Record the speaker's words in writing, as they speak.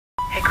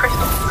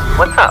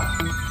What's up?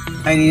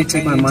 I need to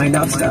take my mind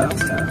off stuff,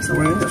 so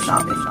we're gonna go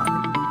shopping.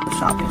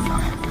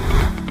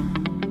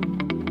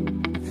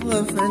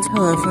 Hello friends,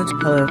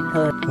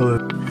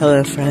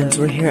 hello friends,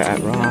 we're here at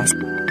Ross.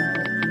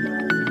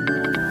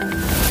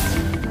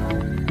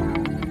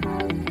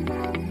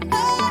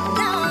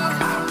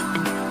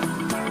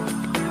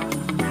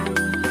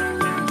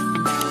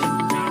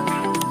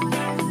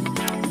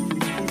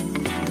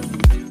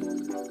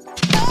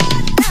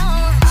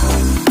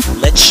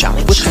 Let's shop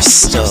with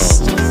Crystal.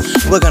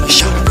 We're gonna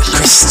shop with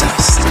Crystal.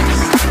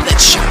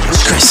 Let's shop with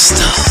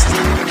Crystal.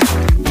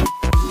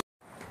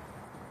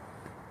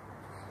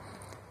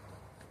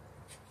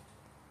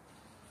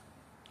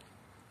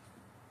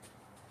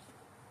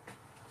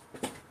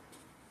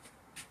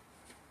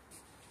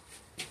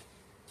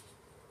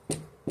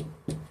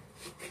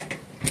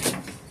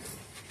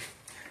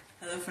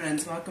 Hello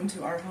friends, welcome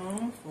to our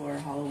home for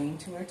Halloween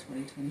Tour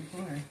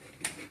 2024.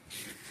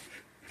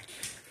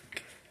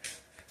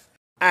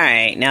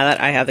 Alright, now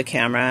that I have the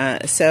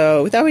camera,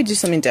 so we thought we'd do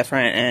something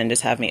different and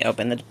just have me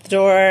open the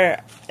door.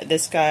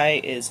 This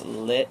guy is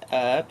lit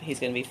up. He's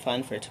going to be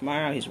fun for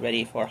tomorrow. He's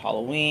ready for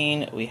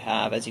Halloween. We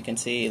have, as you can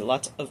see,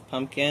 lots of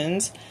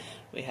pumpkins.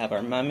 We have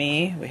our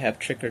mummy. We have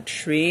Trick or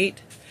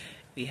Treat.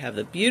 We have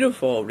the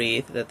beautiful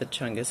wreath that the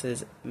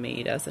Chunguses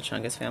made us, the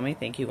Chungus family.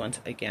 Thank you once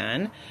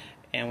again.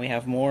 And we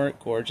have more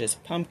gorgeous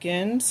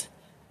pumpkins.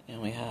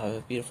 And we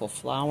have beautiful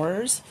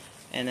flowers.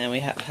 And then we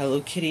have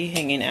Hello Kitty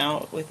hanging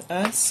out with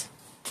us.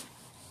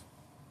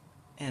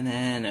 And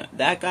then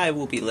that guy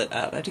will be lit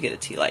up. I have to get a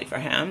tea light for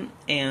him.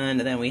 And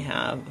then we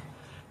have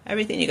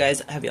everything you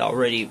guys have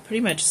already pretty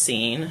much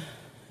seen.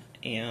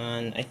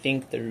 And I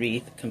think the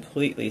wreath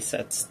completely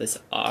sets this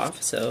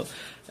off. So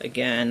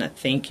again,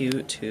 thank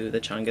you to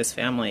the Chungus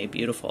family.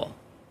 Beautiful.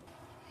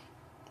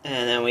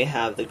 And then we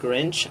have the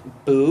Grinch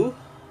Boo,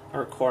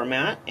 our core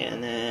mat.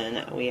 And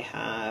then we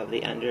have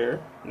the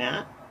under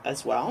mat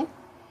as well.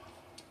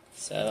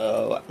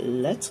 So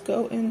let's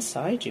go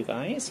inside, you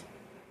guys.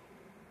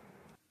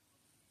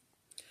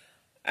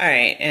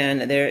 Alright,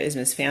 and there is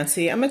Miss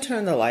Fancy. I'm going to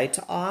turn the lights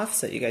off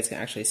so you guys can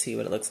actually see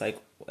what it looks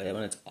like when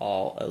it's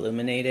all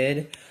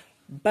illuminated.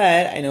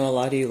 But I know a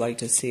lot of you like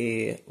to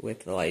see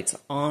with the lights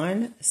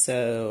on,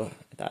 so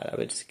I thought I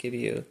would just give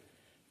you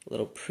a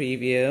little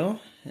preview.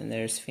 And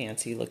there's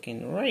Fancy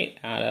looking right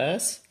at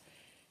us.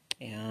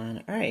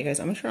 And alright, you guys,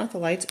 I'm going to turn off the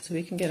lights so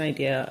we can get an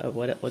idea of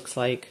what it looks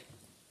like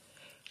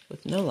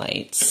with no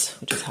lights,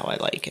 which is how I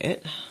like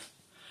it.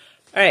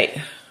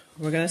 Alright,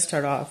 we're going to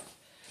start off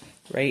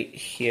right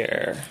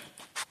here.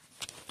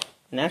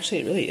 And actually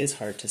it really is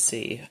hard to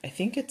see. I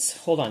think it's,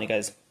 hold on you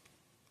guys.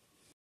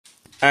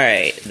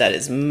 Alright, that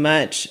is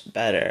much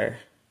better.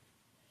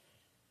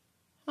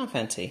 How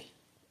fancy.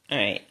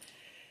 Alright,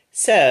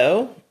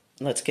 so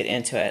let's get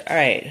into it.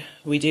 Alright,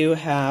 we do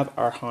have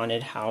our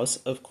haunted house,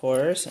 of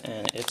course,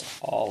 and it's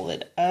all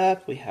lit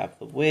up. We have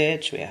the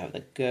witch, we have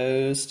the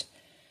ghost,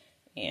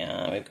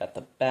 and we've got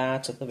the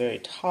bats at the very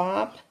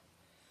top.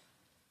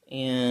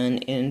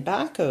 And in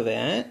back of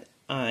it,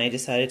 I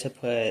decided to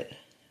put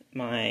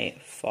my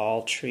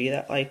fall tree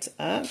that lights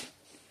up.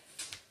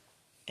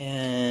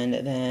 And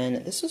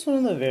then this was one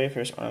of the very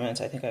first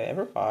ornaments I think I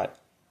ever bought,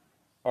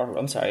 or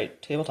I'm sorry,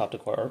 tabletop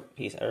decor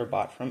piece I ever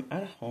bought from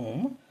at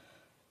home.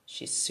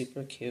 She's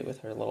super cute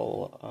with her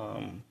little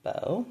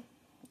bow.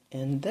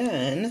 And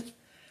then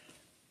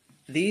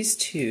these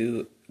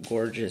two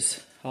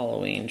gorgeous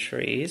Halloween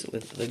trees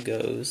with the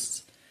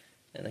ghosts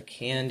and the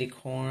candy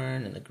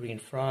corn and the green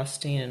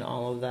frosting and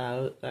all of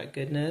that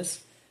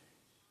goodness.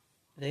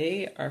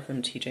 They are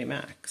from TJ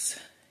Maxx.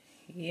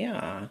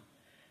 Yeah.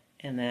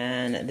 And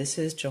then this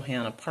is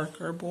Johanna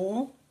Parker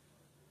bowl.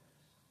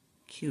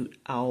 Cute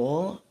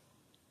owl.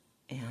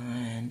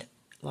 And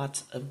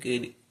lots of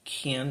good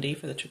candy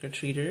for the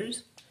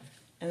trick-or-treaters.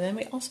 And then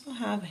we also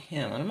have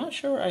him. And I'm not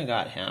sure where I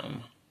got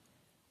him.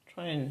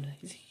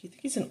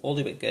 He's an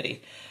oldie but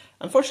goodie.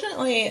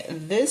 Unfortunately,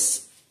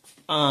 this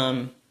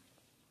haunted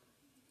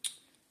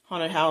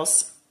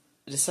house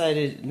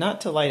decided not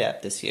to light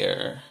up this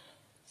year.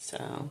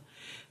 So,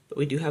 but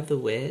we do have the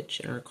witch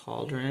and her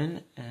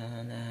cauldron,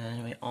 and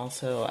then we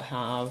also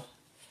have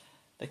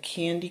the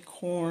candy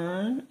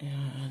corn,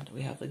 and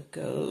we have the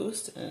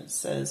ghost, and it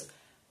says,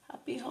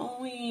 Happy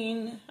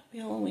Halloween, Happy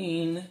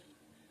Halloween.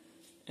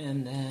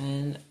 And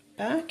then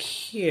back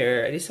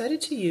here, I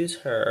decided to use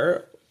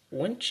her,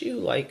 Wouldn't You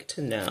Like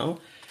to Know?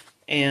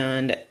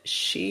 And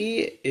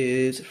she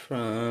is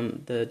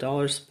from the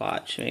Dollar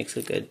Spot. She makes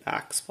a good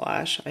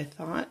backsplash, I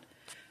thought.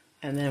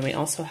 And then we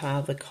also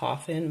have the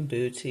Coffin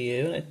Boo to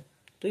You. I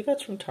believe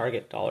that's from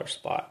Target Dollar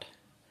Spot.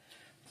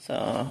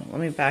 So let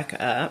me back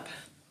up.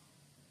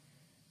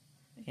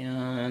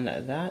 And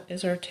that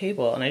is our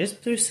table. And I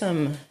just threw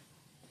some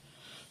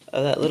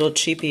of that little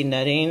cheapy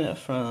netting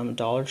from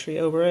Dollar Tree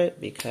over it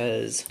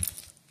because,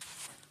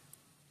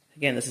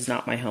 again, this is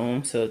not my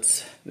home, so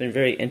it's been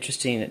very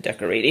interesting at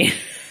decorating.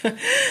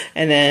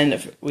 And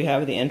then we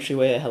have the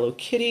entryway, a Hello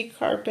Kitty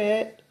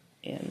carpet.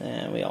 And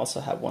then we also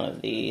have one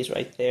of these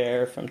right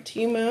there from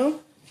Temu.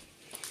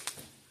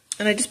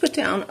 And I just put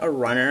down a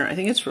runner. I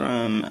think it's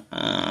from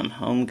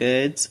Home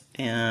Goods.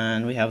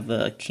 And we have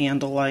the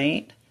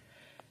candlelight.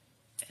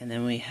 And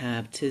then we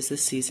have 'Tis the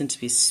Season to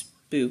Be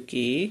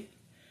Spooky.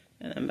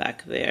 And then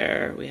back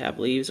there we have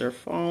Leaves Are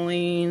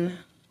Falling,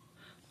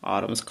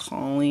 Autumn's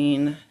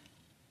Calling.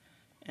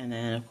 And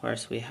then of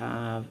course we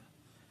have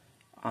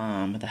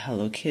the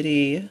Hello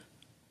Kitty.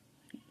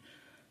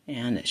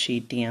 And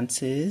she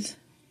dances.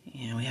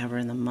 And we have her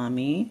in the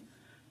Mummy.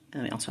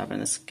 And we also have her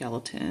in the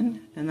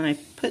Skeleton. And then I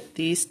put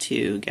these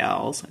two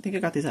gals. I think I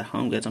got these at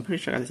Home Goods. I'm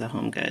pretty sure I got these at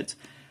Home Goods.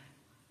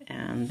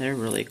 And they're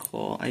really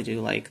cool. I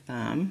do like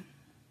them.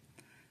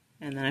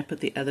 And then I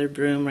put the other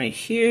broom right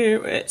here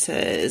where it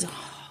says,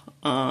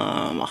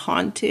 a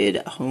haunted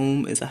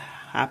home is a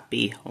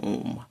happy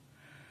home.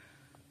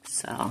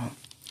 So,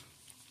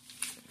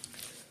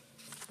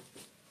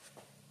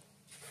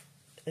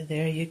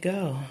 there you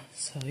go.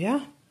 So,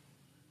 yeah.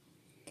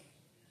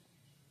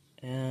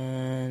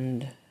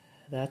 And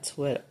that's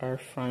what our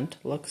front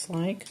looks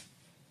like.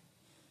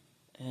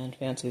 And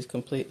Fancy's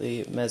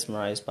completely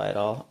mesmerized by it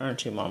all.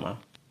 Aren't you, Mama?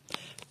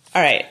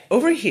 Alright,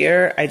 over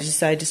here, I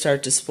decided to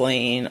start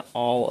displaying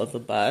all of the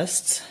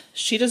busts.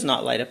 She does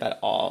not light up at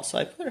all, so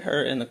I put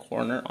her in the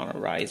corner on a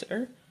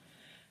riser.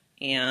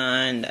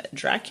 And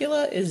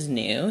Dracula is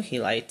new. He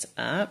lights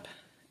up.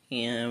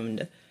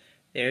 And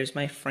there's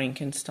my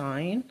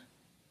Frankenstein.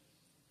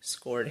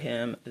 Scored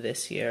him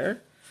this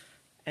year.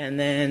 And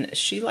then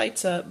she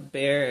lights up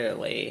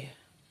barely.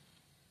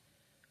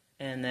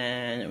 And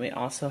then we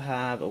also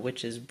have a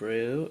Witch's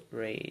Brew,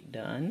 Ray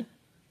Dunn.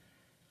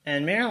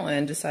 And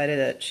Marilyn decided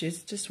that she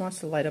just wants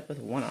to light up with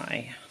one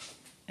eye.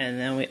 And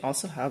then we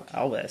also have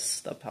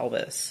Elvis, the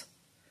pelvis.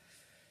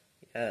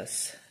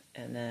 Yes.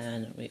 And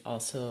then we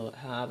also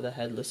have the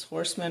Headless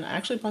Horseman. I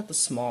actually bought the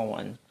small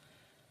one.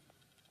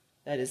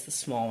 That is the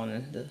small one.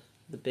 And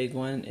the big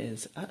one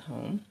is at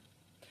home.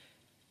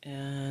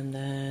 And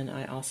then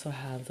I also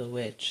have the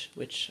Witch,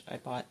 which I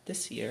bought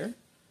this year.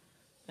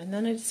 And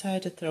then I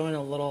decided to throw in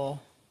a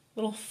little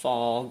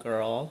fall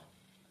girl.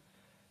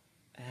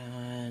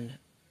 And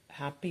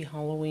Happy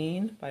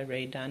Halloween by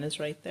Ray Dunn is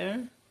right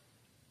there.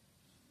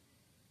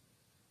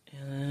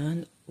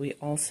 And we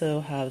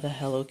also have the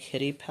Hello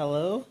Kitty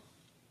pillow.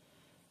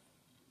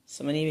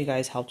 So many of you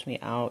guys helped me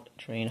out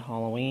during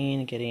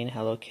Halloween getting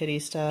Hello Kitty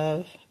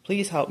stuff.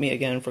 Please help me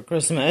again for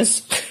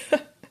Christmas.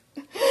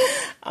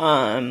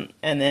 And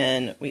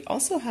then we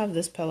also have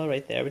this pillow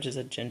right there, which is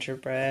a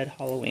gingerbread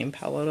Halloween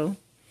pillow.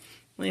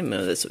 Let me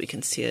move this so we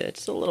can see it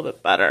just a little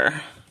bit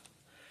better.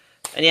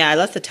 And yeah, I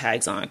left the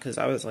tags on because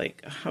I was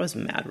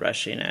mad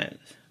rushing it.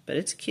 But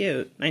it's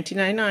cute.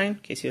 $19.99 in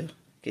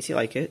case you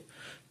like it.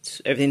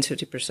 Everything's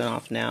 50%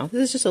 off now.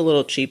 This is just a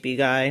little cheapy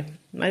guy.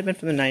 Might have been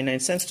from the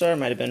 99-cent store.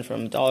 Might have been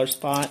from Dollar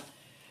Spot.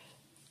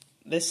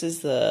 This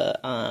is the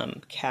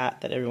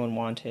cat that everyone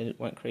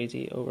went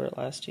crazy over it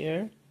last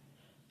year.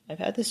 I've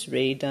had this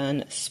Ray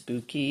Dunn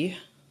Spooky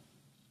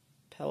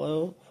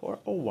pillow for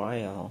a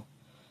while.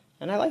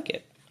 And I like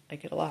it. I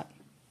like it a lot.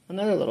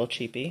 Another little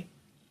cheapy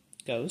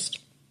ghost.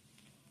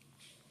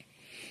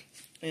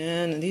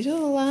 And these are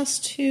the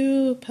last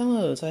two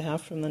pillows I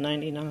have from the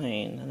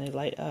 99, and they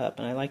light up,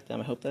 and I like them.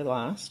 I hope they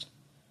last.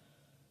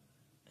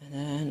 And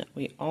then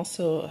we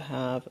also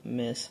have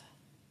Miss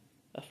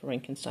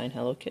Frankenstein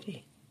Hello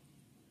Kitty.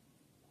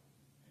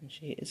 And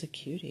she is a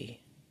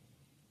cutie.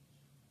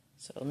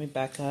 So let me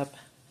back up.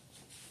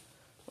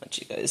 Let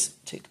you guys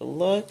take a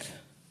look.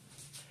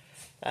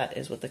 That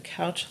is what the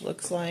couch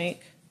looks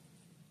like.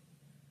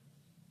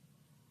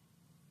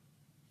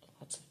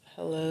 Lots of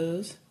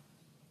pillows.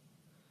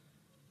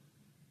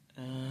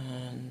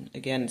 And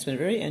again, it's been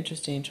very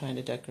interesting trying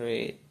to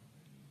decorate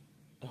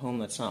a home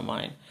that's not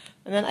mine.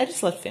 And then I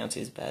just left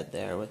Fancy's bed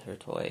there with her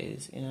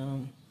toys, you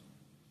know.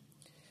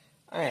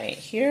 Alright,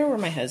 here where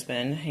my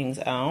husband hangs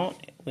out,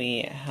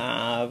 we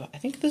have, I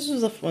think this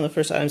was one of the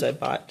first items I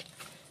bought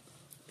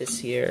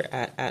this year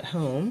at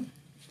home.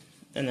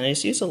 And then I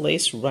just used a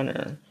lace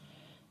runner.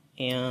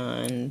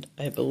 And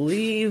I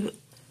believe,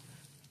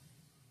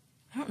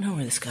 I don't know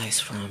where this guy's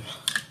from.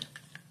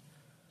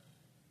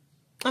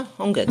 Oh,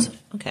 Home Goods.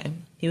 Okay.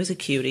 He was a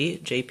cutie,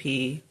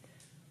 JP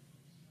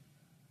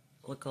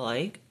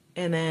lookalike.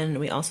 And then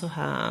we also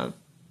have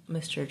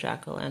Mr.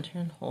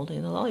 Jack-o'-lantern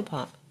holding the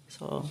lollipop.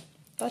 So,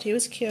 I thought he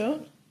was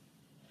cute.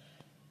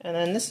 And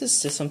then this is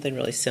just something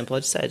really simple. I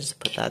decided to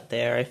put that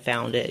there. I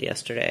found it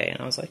yesterday, and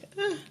I was like,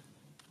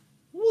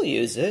 we'll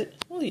use it.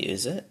 We'll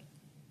use it.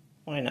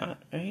 Why not,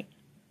 right?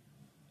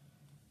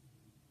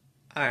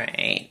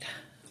 Alright.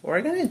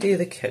 We're going to do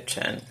the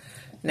kitchen.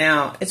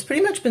 Now, it's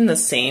pretty much been the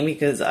same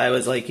because I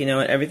was like, you know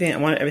what, I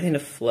want everything to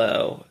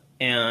flow.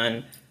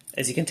 And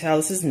as you can tell,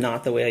 this is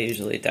not the way I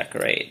usually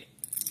decorate.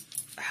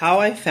 How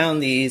I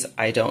found these,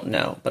 I don't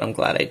know, but I'm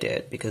glad I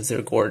did because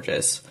they're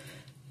gorgeous.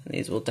 And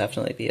these will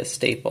definitely be a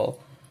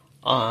staple.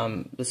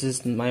 This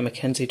is my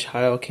Mackenzie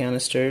Child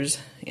canisters,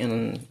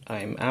 and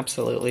I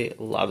absolutely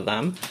love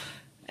them.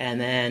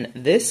 And then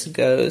this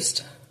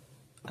ghost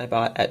I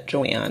bought at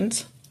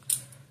Joann's.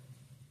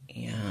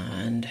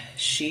 And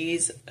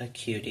she's a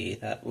cutie.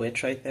 That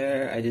witch right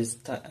there, I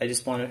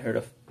just wanted her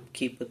to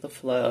keep with the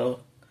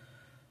flow.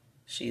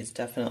 She's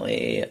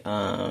definitely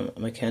a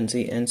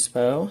Mackenzie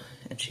inspo,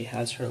 and she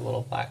has her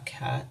little black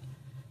cat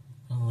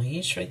on a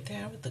leash right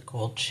there with the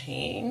gold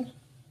chain.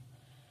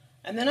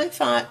 And then I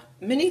thought,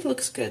 Minnie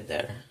looks good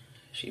there.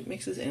 She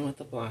mixes in with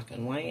the black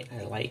and white.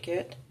 I like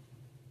it.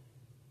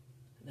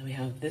 And then we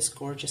have this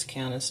gorgeous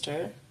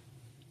canister,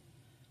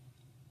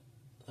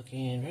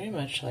 looking very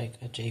much like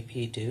a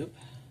JP dupe.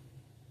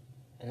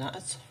 And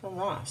that's from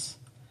Ross.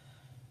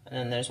 And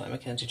then there's my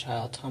Mackenzie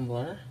Child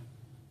tumbler.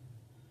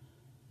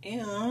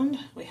 And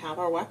we have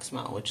our wax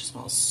melt, which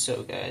smells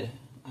so good.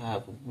 I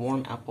have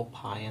warm apple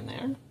pie in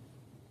there.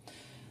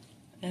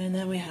 And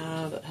then we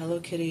have Hello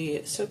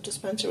Kitty soap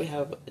dispenser. We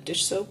have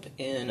dish soap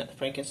in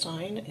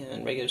Frankenstein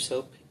and regular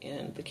soap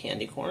in the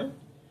candy corn.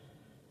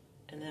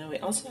 And then we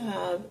also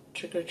have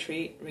Trick or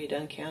Treat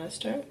redone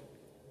canister,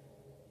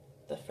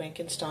 the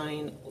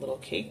Frankenstein little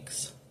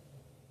cakes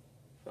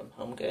from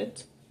Home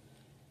Goods.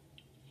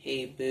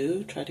 Hey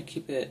Boo, try to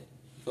keep it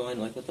going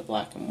like with the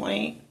black and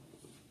white.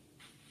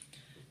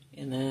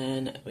 And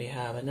then we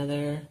have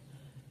another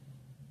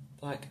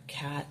black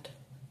cat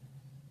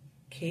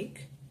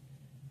cake.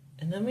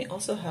 And then we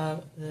also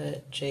have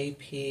the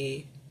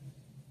JP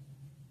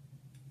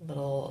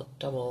little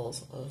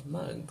doubles of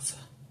mugs.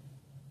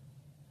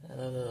 I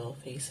love the little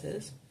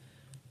faces.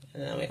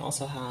 And then we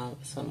also have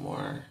some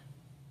more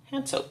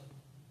hand soap.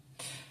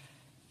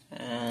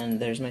 And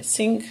there's my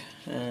sink,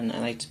 and I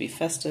like to be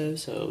festive,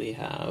 so we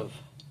have,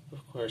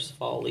 of course,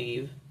 fall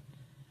leaf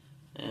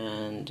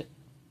and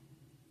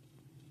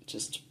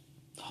just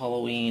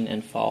Halloween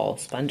and fall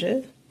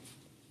sponges.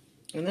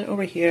 And then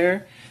over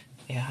here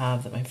we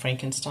have my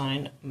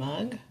Frankenstein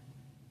mug.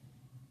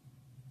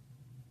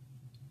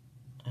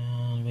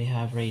 And we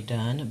have Ray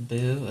Dunn,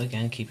 Boo,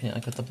 again keeping it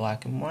like with the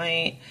black and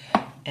white.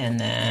 And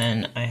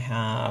then I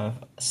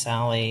have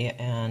Sally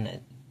and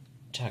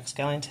Jack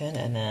Skellington,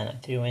 and then I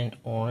threw in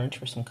orange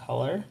for some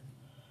color.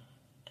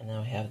 And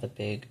then we have the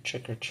big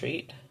Trick or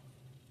Treat.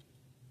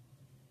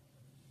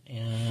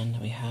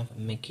 And we have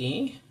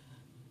Mickey.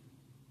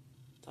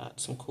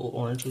 Thought some cool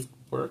orange would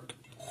work.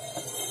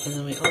 And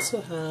then we also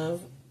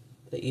have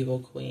the Evil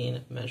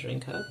Queen measuring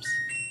cups.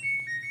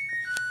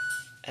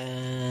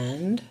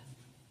 And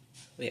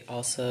we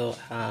also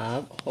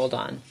have, hold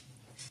on.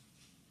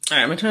 All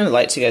right, I'm gonna turn the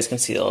light so you guys can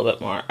see a little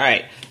bit more. All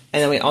right,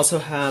 and then we also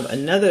have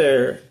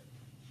another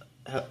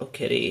Hello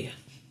Kitty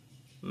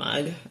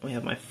mug. We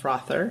have my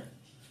frother.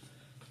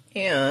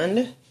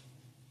 And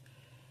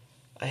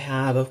I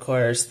have, of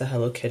course, the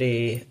Hello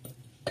Kitty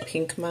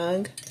pink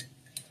mug.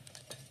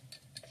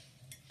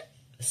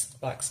 This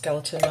black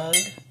skeleton mug.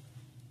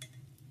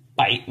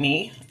 Bite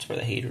Me, that's for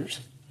the haters.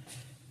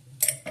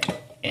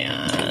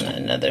 And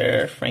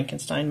another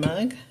Frankenstein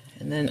mug.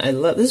 And then I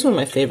love, this is one of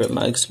my favorite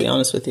mugs, to be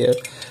honest with you.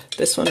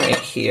 This one right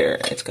here,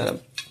 it's got a,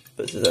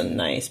 this is a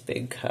nice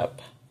big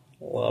cup.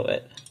 Love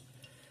it.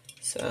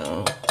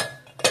 So,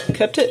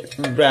 kept it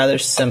rather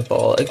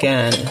simple.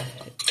 Again,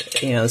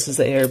 you know, this is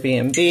the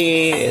Airbnb.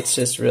 It's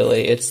just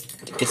really, it's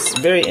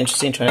very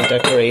interesting trying to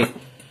decorate,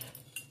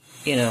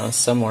 you know,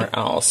 somewhere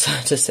else,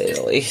 to say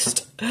the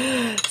least.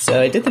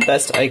 So I did the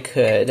best I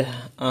could.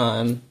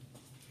 And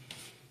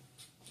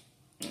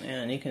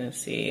you can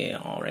see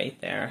all right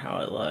there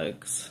how it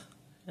looks.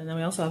 And then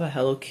we also have a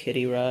Hello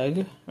Kitty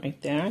rug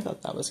right there. I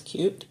thought that was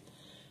cute.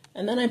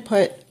 And then I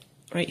put,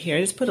 right here,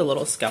 I just put a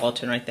little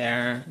skeleton right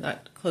there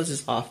that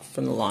closes off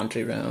from the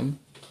laundry room.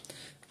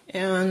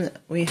 And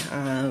we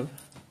have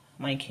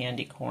my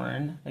candy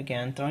corn.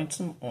 Again, throwing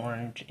some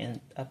orange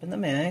up in the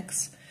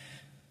mix,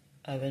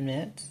 oven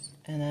mitts.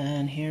 And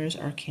then here's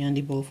our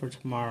candy bowl for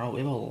tomorrow. We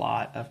have a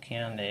lot of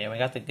candy. We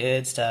got the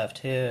good stuff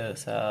too,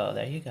 so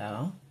there you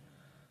go.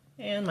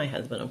 And my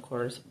husband, of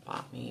course,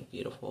 bought me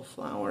beautiful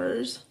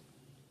flowers.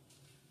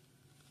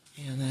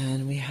 And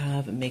then we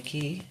have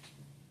Mickey.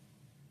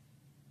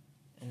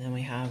 And then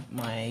we have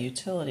my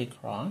utility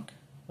crock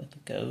with the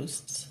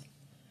ghosts.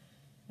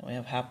 And we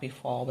have Happy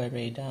Fall by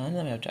Ray Dunn. And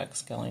then we have Jack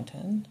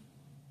Skellington.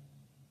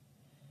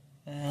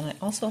 And I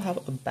also have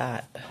a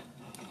bat.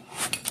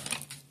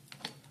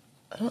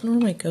 I don't know where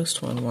my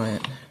ghost one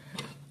went.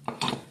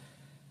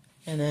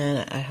 And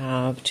then I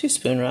have two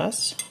spoon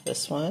rests.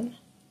 This one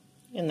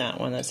and that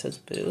one that says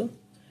Boo.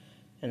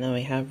 And then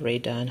we have Ray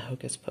Dunn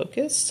Hocus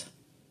Pocus.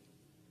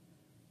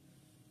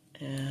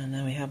 And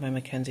then we have my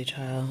Mackenzie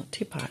Child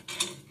teapot,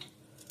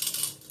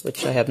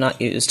 which I have not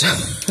used.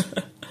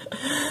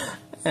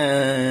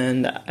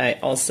 And I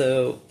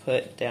also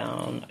put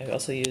down, I'm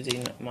also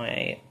using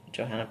my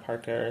Johanna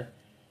Parker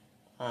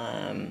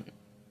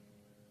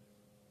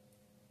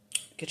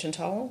kitchen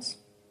towels,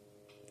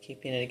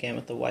 keeping it again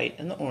with the white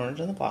and the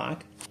orange and the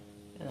black.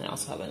 And I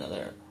also have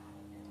another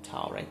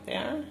towel right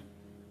there.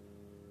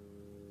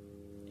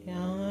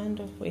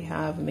 And we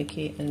have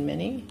Mickey and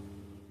Minnie.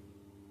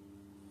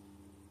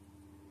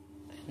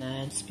 And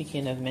then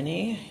speaking of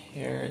Minnie,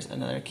 here's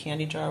another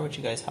candy jar which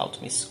you guys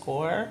helped me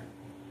score.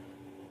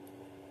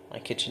 My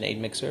KitchenAid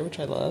mixer, which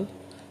I love.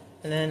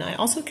 And then I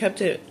also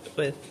kept it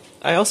with,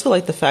 I also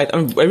like the fact, I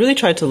really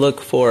tried to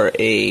look for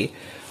a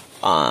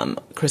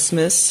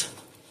Christmas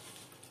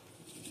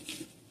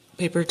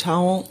paper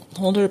towel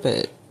holder,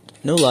 but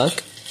no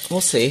luck.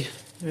 We'll see.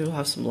 Maybe we'll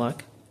have some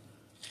luck.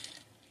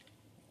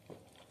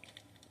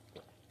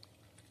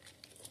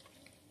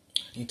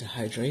 I need to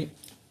hydrate.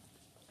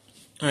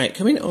 Alright,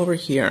 coming over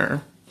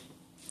here,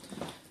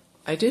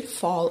 I did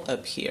fall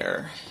up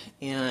here,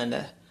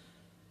 and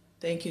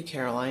thank you,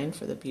 Caroline,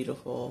 for the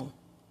beautiful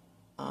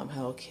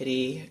Hello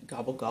Kitty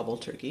Gobble Gobble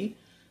turkey.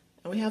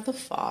 And we have the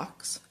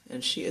fox,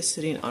 and she is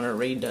sitting on a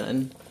Rae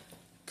Dunn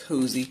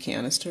cozy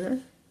canister.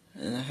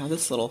 And I have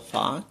this little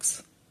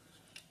fox.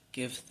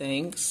 Give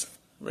thanks.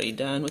 Rae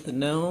Dunn with the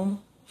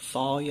gnome.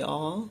 Fall,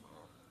 y'all.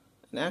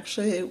 And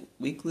actually,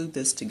 we glued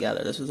this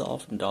together. This was all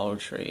from Dollar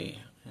Tree,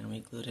 and we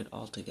glued it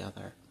all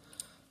together.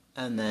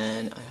 And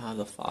then I have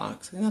the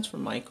fox. I think that's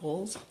from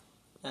Michael's.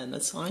 And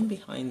the sign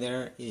behind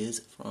there is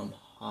from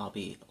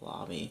Hobby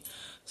Lobby.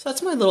 So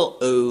that's my little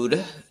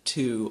ode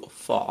to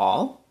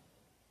fall.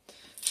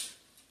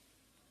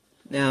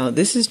 Now,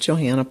 this is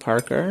Johanna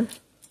Parker.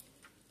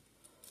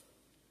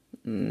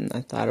 I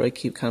thought I would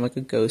keep kind of like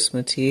a ghost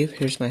motif.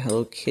 Here's my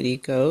Hello Kitty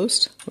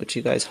ghost, which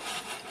you guys,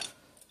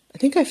 I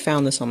think I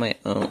found this on my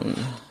own,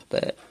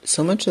 but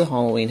so much of the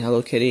Halloween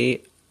Hello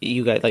Kitty,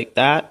 you guys like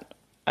that,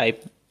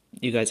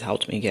 you guys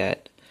helped me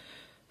get.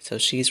 So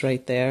she's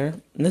right there.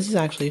 And this is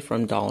actually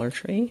from Dollar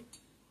Tree.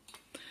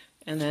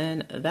 And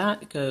then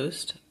that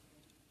ghost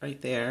right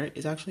there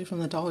is actually from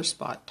the Dollar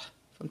Spot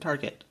from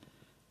Target.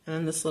 And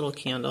then this little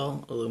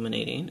candle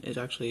illuminating is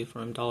actually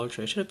from Dollar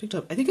Tree. I should have picked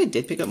up, I think I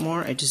did pick up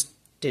more, I just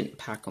didn't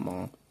pack them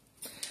all.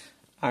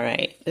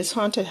 Alright, this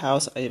haunted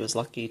house I was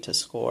lucky to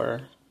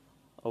score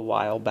a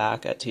while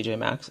back at TJ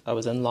Maxx. I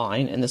was in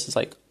line, and this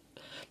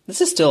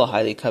is still a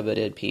highly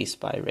coveted piece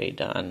by Rae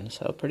Dunn,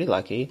 so pretty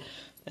lucky.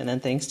 And then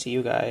thanks to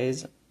you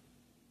guys,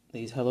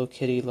 these Hello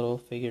Kitty little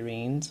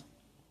figurines.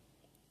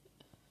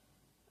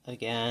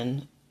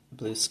 Again,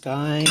 blue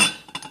sky,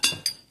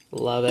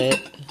 love it,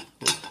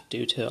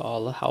 due to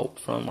all the help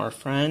from our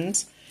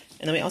friends.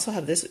 And then we also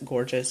have this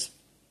gorgeous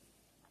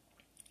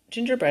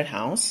gingerbread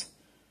house,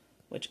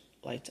 which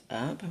lights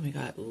up, and we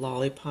got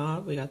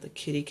Lollipop, we got the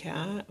kitty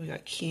cat, we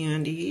got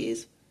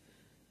candies,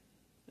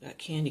 we got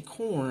candy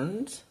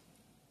corns,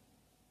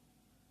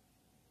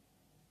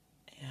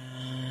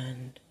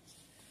 and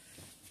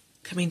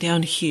coming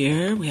down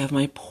here we have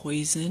my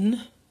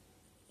Poison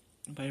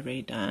by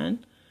Rae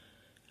Dunn.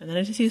 And then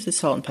I just use the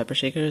salt and pepper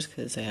shakers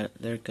because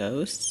they're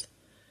ghosts.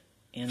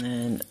 And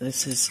then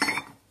this is,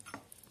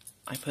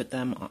 I put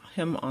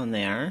him on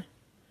there,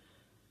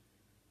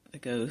 the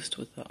ghost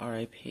with the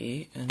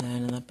RIP, and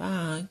then in the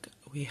back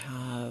we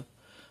have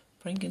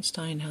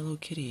Frankenstein Hello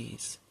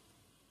Kitties.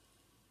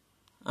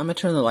 I'm gonna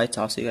turn the lights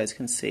off so you guys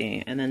can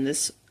see. And then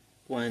this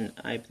one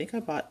I think I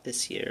bought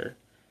this year.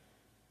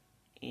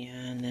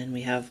 And then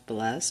we have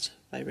Blessed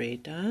by Rae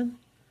Dunn.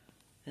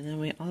 And then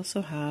we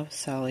also have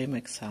Sally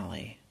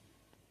McSally.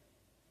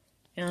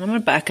 And I'm gonna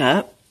back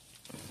up.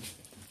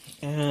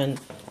 And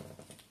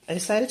I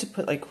decided to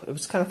put, like, it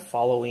was kind of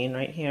Halloween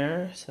right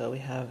here. So we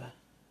have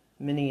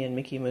Minnie and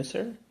Mickey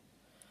Mooser.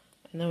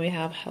 And then we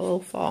have Hello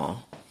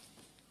Fall.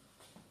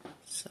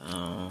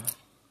 So,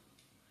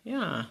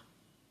 yeah.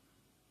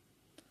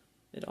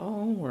 It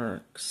all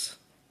works.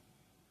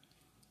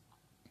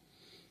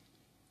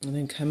 And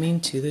then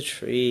coming to the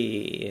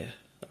tree.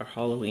 Our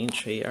Halloween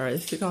tree. Alright,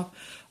 let's kick off.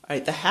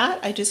 Alright, the hat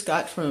I just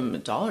got from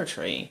Dollar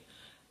Tree.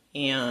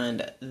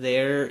 And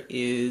there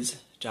is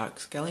Jack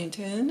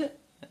Skellington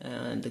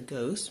and the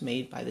ghost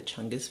made by the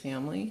Chungus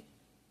family.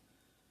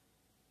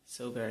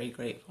 So very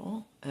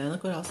grateful. And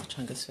look what else the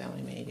Chungus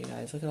family made, you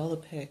guys. Look at all the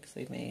pics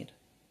they've made.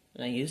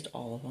 And I used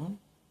all of them.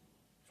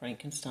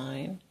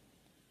 Frankenstein,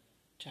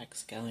 Jack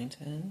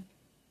Skellington,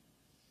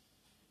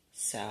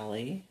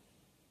 Sally,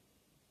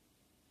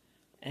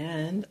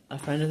 and a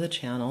friend of the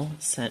channel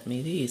sent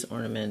me these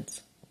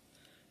ornaments.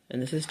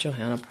 And this is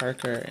Johanna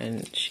Parker,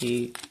 and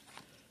she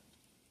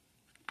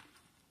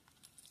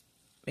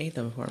made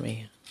them for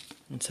me.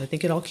 And so I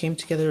think it all came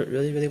together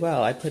really, really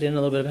well. I put in a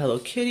little bit of Hello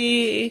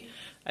Kitty.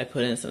 I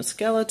put in some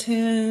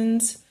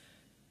skeletons.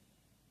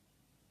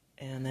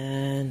 And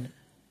then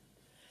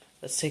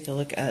let's take a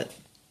look at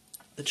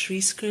the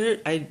tree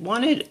skirt. I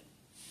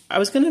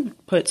was going to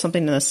put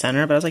something in the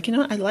center, but I was like, you know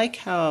what? I like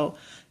how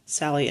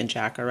Sally and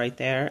Jack are right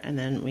there. And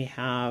then we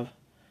have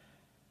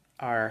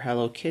our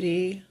Hello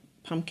Kitty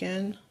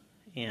pumpkin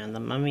and the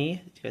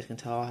mummy. You guys can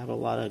tell I have a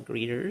lot of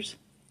greeters.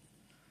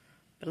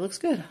 But it looks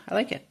good. I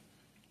like it.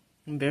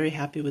 I'm very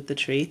happy with the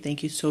tree.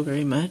 Thank you so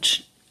very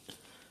much,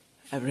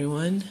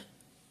 everyone.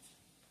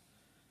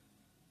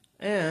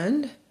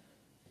 And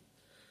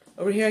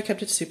over here I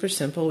kept it super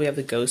simple. We have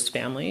the Ghost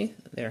family.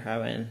 They're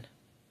having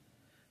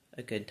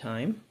a good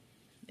time.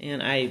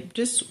 And I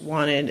just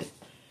wanted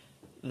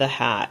the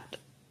hat,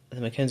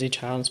 the Mackenzie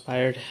Child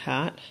inspired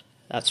hat.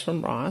 That's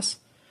from Ross.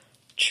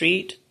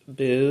 Treat,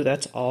 Boo,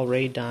 that's all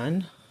Rae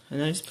Dunn.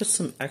 And I just put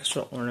some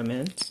extra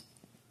ornaments.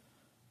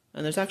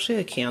 And there's actually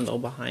a candle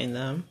behind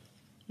them.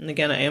 And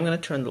again, I am going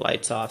to turn the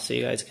lights off so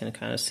you guys can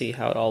kind of see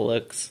how it all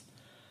looks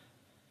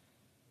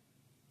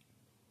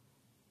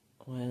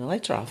when the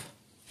lights are off.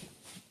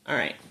 All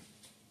right.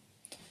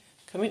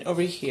 Coming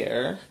over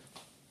here.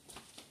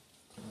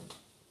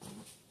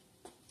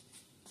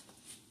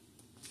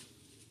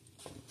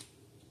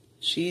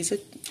 She's a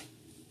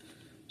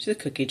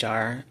cookie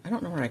jar. I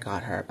don't know where I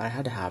got her, but I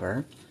had to have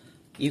her.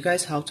 You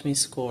guys helped me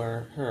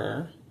score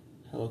her,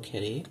 Hello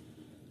Kitty.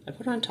 I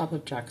put her on top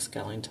of Jack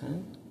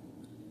Skellington.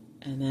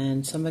 And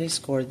then somebody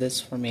scored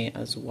this for me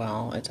as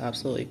well. It's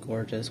absolutely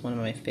gorgeous, one of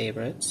my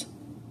favorites.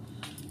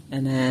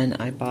 And then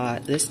I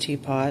bought this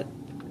teapot,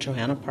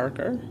 Johanna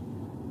Parker.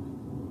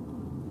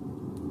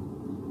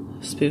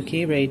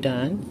 Spooky, Ray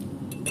Dunn.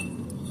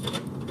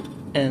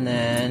 And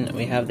then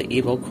we have the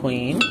Evil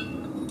Queen.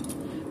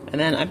 And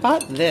then I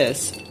bought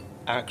this,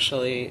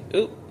 actually.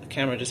 Oop, the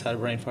camera just had a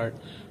brain fart.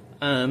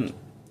 I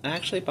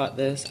actually bought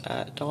this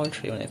at Dollar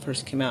Tree when it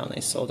first came out, and they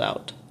sold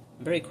out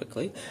very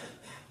quickly.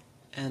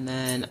 And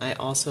then I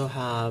also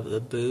have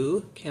the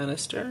Boo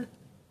canister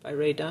by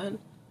Ray Dunn,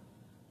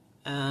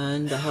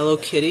 and the Hello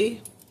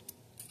Kitty,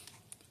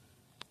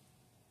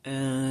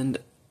 and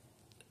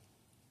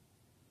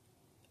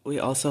we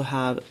also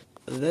have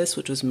this,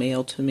 which was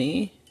mailed to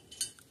me.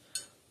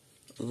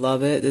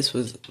 Love it. This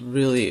was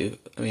really,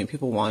 I mean,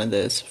 people wanted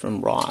this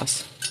from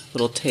Ross.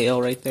 Little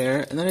tail right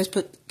there. And then I just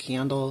put the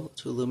candle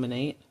to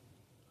illuminate.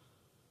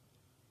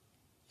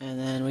 And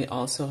then we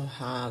also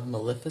have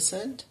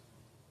Maleficent,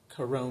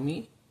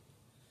 Karomi,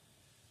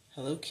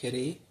 Hello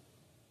Kitty,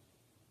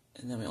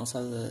 and then we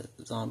also have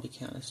the zombie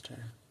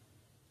canister.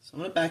 So I'm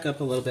going to back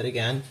up a little bit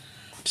again,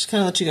 just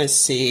kind of let you guys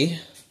see.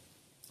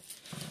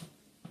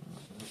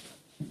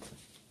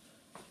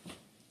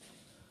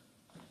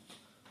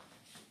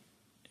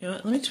 You know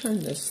what, let me turn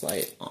this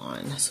light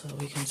on so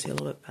we can see a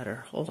little bit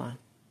better. Hold on.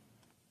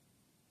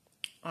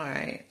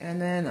 Alright, and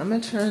then I'm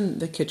going to turn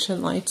the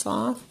kitchen lights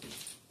off.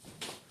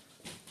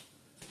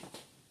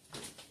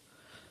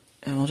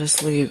 And we'll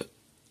just leave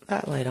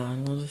that light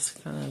on. We'll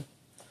just kind of, you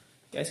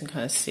guys can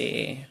kind of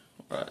see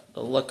what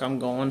the look I'm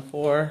going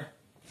for.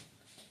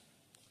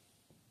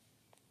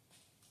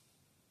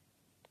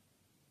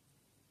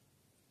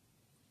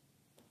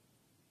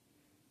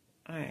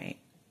 Alright.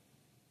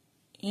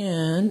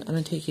 And I'm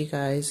going to take you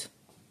guys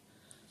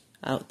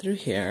out through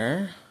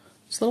here.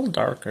 It's a little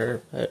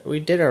darker, but we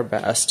did our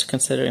best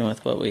considering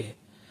with what we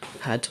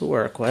had to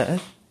work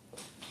with.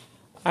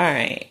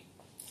 Alright.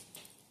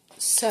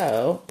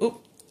 So,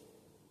 oop.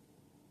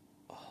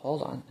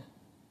 Hold on.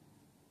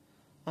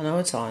 Oh no,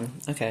 it's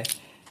on. Okay.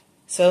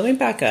 So let me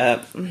back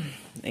up.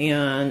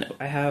 And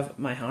I have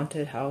my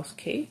haunted house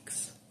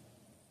cakes.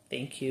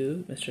 Thank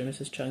you, Mr. and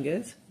Mrs.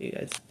 Chungus. You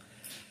guys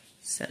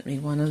sent me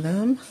one of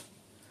them.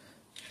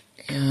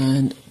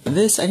 And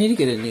this, I need to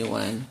get a new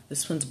one.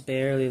 This one's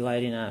barely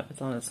lighting up.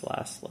 It's on its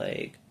last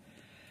leg.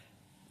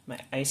 My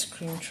ice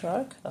cream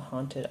truck, the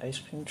haunted ice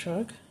cream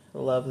truck.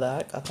 Love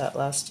that. Got that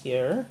last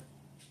year.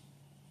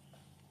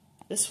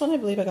 This one I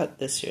believe I got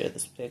this year,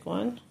 this big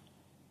one.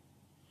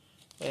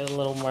 We have a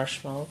little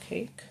marshmallow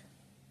cake.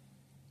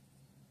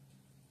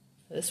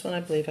 This one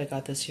I believe I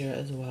got this year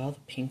as well, the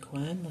pink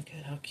one. Look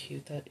at how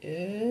cute that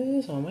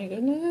is. Oh my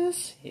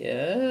goodness.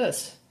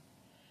 Yes.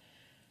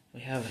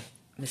 We have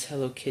Miss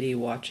Hello Kitty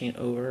watching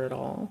over it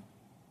all.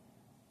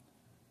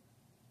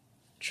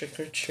 Trick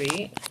or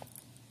treat.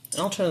 And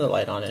I'll turn the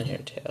light on in here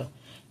too.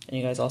 And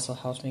you guys also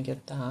helped me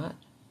get that.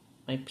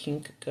 My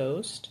pink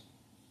ghost.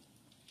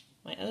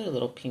 My other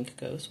little pink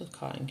ghost with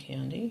cotton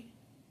candy.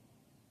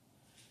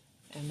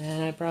 And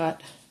then I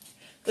brought,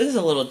 this is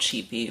a little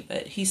cheapy,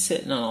 but he's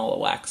sitting on all the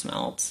wax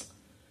melts.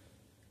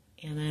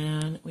 And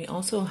then we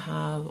also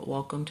have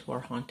Welcome to Our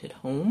Haunted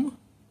Home.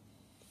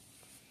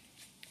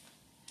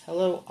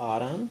 Hello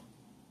Autumn.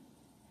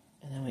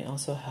 And then we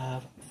also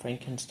have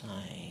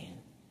Frankenstein.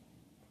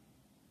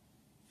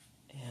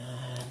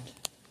 And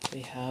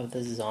we have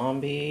the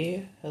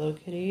zombie Hello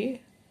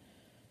Kitty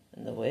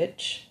and the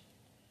witch.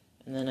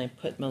 And then I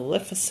put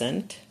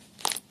Maleficent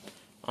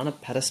on a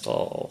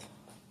pedestal.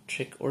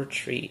 Trick or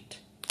treat.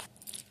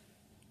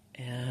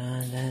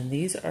 And then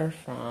these are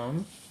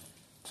from,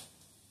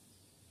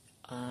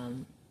 let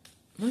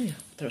me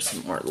throw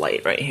some more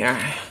light right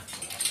here.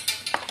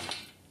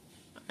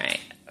 Alright,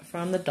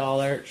 from the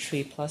Dollar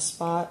Tree Plus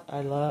spot.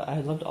 I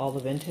loved all the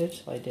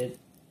vintage, so I did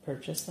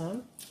purchase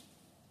them.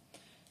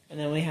 And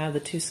then we have the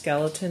two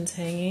skeletons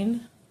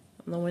hanging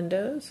on the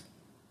windows.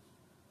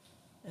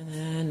 And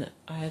then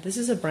this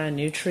is a brand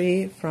new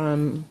tree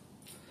from,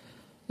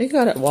 I did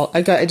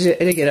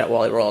get it at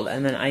Wally World,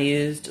 and then I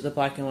used the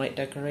black and white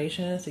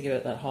decorations to give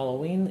it that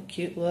Halloween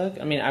cute look.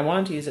 I mean, I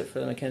wanted to use it for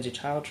the Mackenzie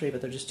Child tree, but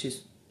they're just too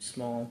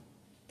small.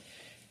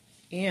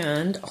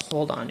 And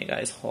hold on, you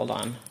guys, hold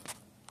on.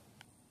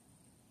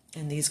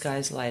 And these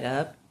guys light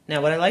up.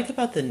 Now, what I like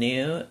about the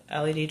new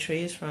LED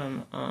trees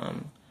from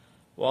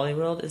Wally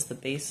World is the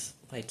base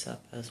lights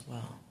up as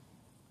well.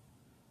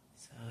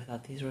 So I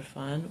thought these were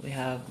fun. We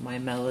have My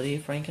Melody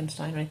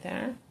Frankenstein right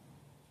there.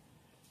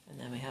 And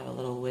then we have a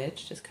little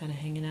witch just kind of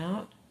hanging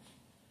out.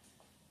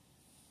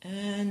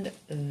 And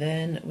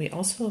then we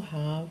also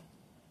have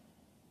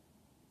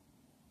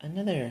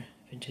another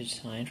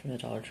vintage sign from the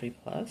Dollar Tree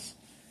Plus.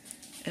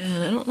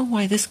 And I don't know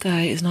why this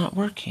guy is not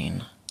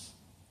working.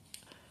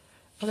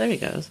 Oh, there he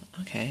goes.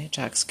 Okay,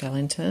 Jack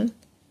Skellington.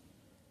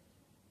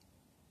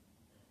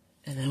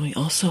 And then we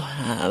also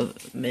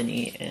have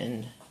Minnie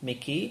and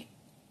Mickey.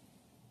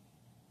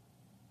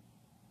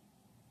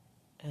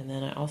 And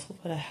then I also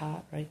put a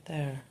hat right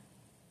there.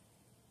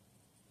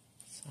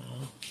 So,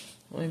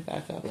 let me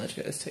back up and let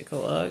you guys take a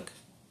look.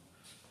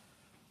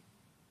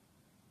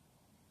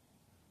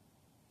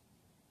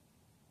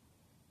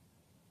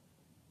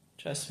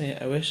 Trust me,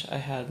 I wish I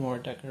had more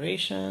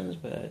decorations,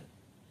 but...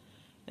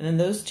 And then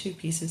those two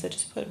pieces I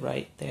just put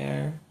right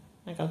there.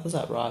 I got those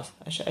at Ross.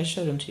 I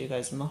showed them to you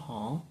guys in the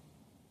haul.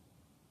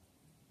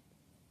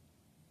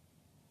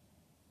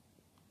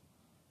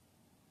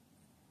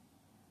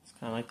 It's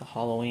kind of like the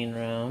Halloween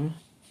room.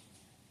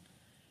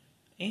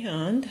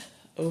 And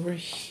over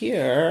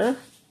here,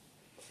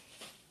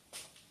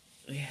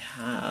 we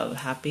have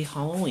Happy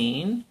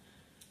Halloween.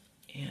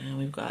 And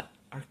we've got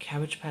our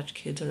Cabbage Patch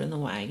Kids are in the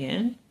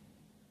wagon.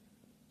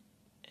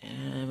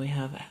 And we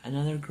have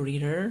another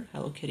greeter,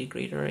 Hello Kitty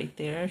greeter right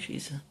there.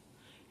 She's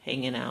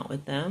hanging out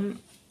with them.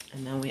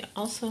 And then we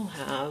also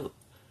have,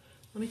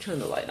 let me turn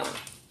the light on.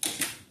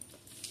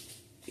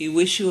 We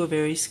wish you a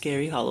very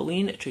scary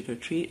Halloween. Trick or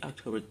treat,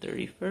 October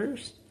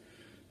 31st.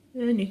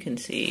 And you can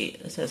see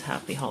it says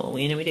Happy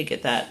Halloween. And we did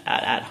get that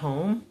at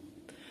home.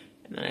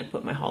 And then I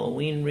put my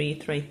Halloween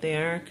wreath right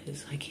there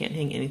because I can't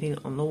hang anything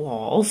on the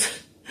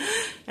walls.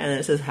 And then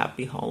it says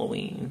Happy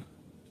Halloween.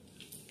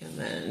 And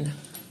then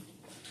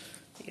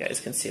you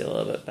guys can see a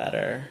little bit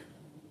better.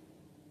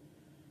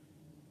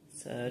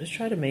 So just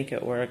try to make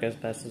it work as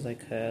best as I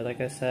could.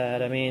 Like I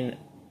said, I mean,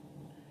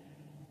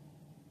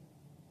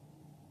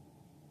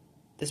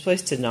 this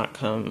place did not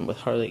come with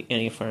hardly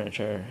any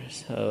furniture,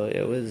 so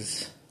it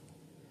was,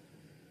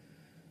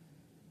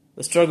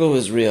 the struggle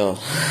was real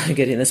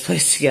getting this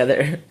place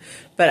together.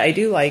 But I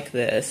do like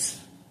this.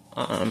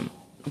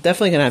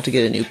 Definitely gonna have to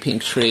get a new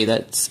pink tree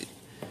that's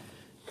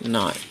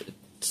not,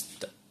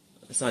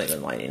 it's not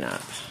even lighting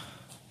up.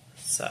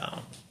 So,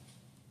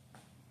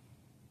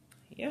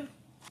 yeah.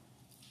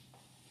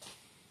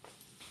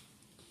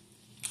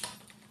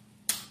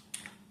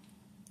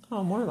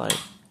 Oh, more light.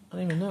 I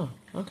don't even know.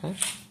 Okay.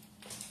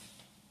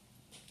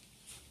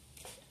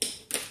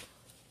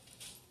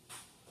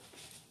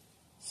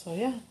 So,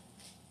 yeah.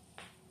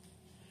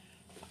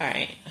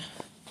 Alright.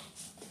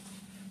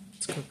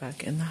 Let's go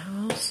back in the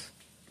house.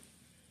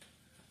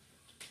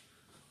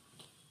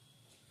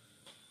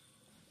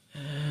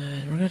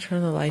 And we're going to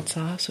turn the lights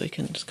off so we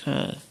can just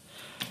kind of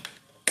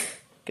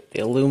get the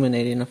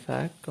illuminating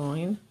effect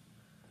going.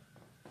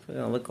 It's going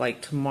to look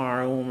like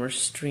tomorrow when we're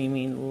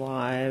streaming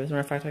live. As a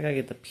matter of fact, I got to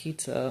get the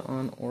pizza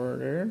on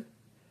order.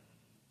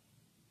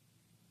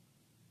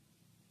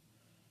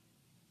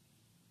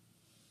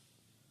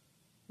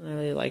 I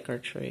really like our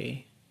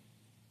tree.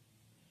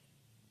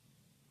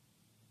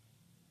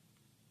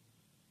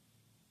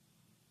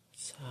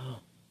 So,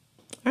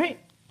 alright.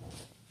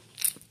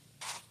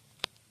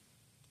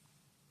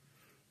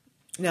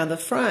 Now the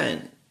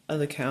front of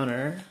the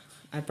counter,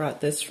 I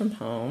brought this from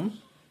home,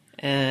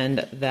 and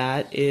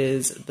that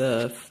is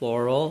the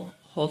floral.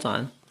 Hold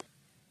on.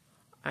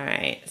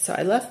 Alright, so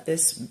I left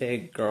this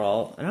big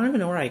girl. I don't even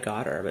know where I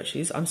got her, but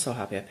I'm so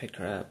happy I picked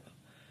her up.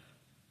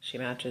 She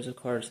matches, of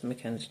course, the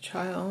Mackenzie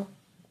Child,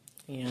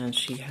 and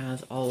she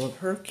has all of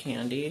her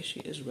candy. She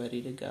is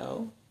ready to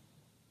go.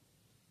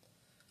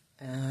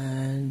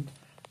 And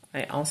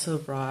I also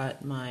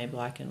brought my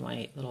black and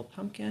white little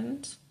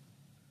pumpkins.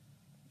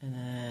 And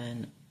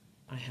then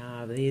I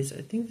have these,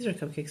 I think these are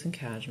cupcakes and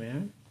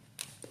cashmere.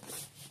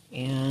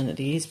 And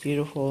these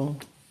beautiful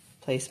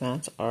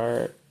placemats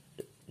are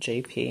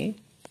JP.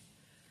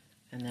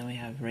 And then we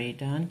have Rae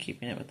Dunn,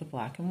 keeping it with the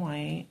black and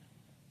white.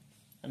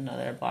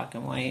 Another black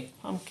and white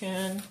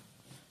pumpkin.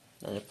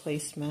 Another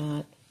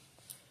placemat.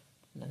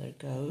 Another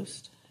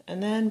ghost.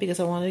 And then, because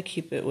I wanted to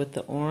keep it with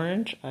the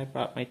orange, I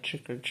brought my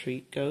Trick or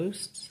Treat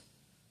ghosts.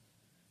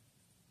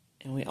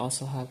 And we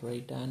also have Rae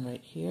Dunn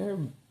right here,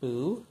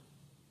 Boo.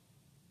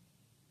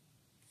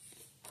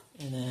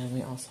 And then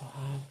we also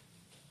have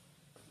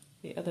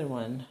the other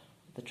one,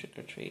 the Trick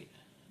or Treat.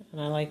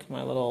 And I like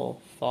my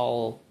little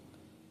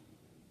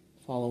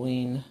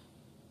Halloween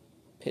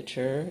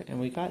picture. And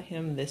we got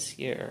him this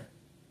year.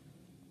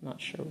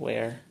 Not sure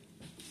where.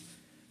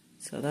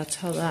 So that's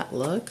how that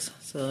looks.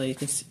 So you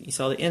can see, you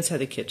saw the inside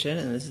of the kitchen,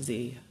 and this is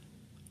the,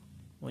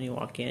 when you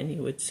walk in,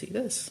 you would see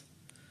this,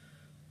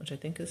 which I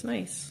think is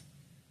nice.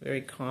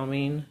 Very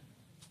calming.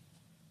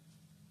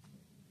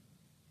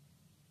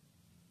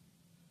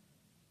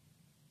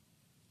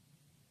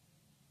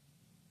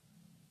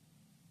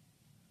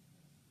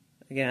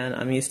 Again,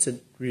 I'm used to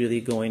really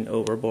going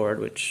overboard,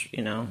 which,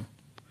 you know,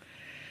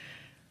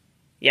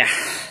 yeah.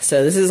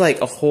 So this is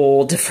like a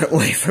whole different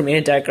way for me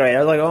to decorate. I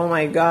was like, oh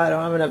my god, I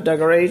don't have enough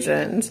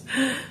decorations.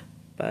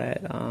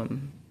 But,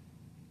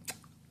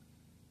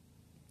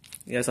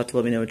 you guys have to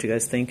let me know what you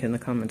guys think in the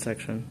comment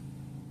section.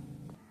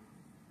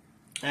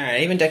 Alright, I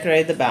even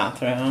decorated the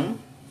bathroom.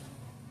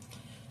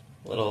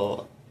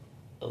 Little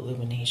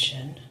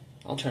illumination.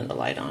 I'll turn the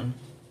light on.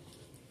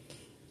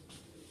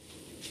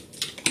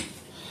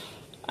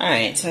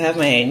 Alright, so I have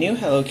my new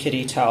Hello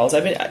Kitty towels.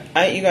 You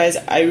guys,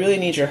 I really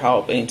need your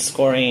help in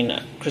scoring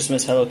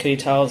Christmas Hello Kitty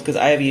towels because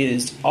I have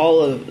used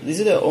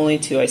these are the only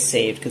two I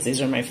saved because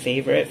these are my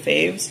favorite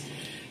faves.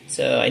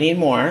 So I need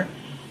more.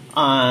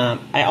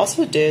 I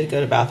also did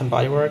go to Bath &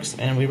 Body Works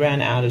and we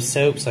ran out of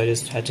soap, so I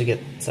just had to get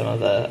some of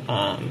the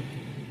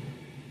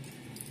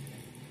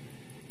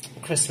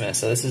Christmas.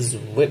 So this is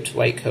whipped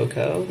white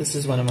cocoa. This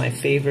is one of my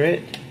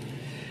favorite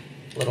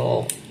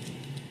little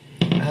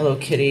Hello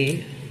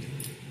Kitty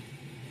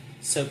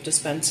soap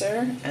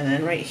dispenser. And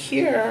then right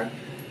here,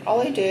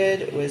 all I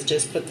did was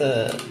just put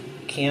the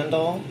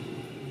candle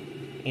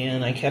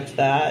and I kept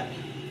that.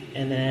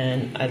 And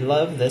then I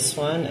love this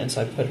one, and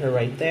so I put her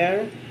right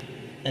there.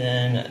 And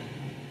then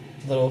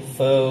little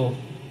faux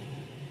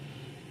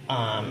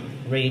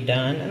Rae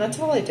Dunn, and that's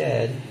all I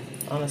did.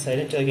 Honestly, I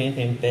didn't do like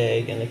anything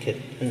big in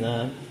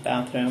the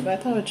bathroom, but I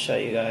thought I'd show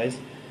you guys.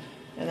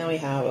 And then we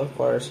have, of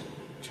course,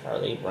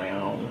 Charlie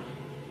Brown.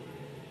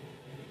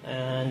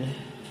 And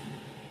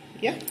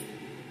yeah,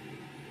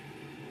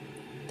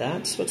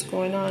 that's what's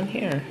going on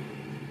here.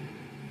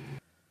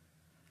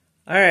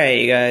 Alright,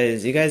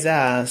 you guys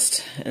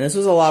asked, and this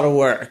was a lot of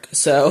work,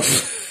 so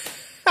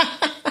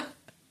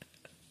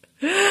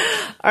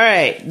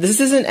alright, this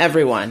isn't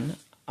everyone.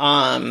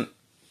 I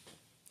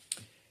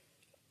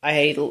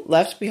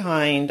left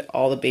behind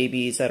all the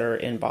babies that are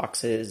in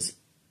boxes,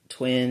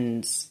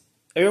 twins,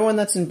 everyone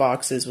that's in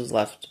boxes was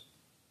left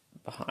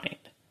behind.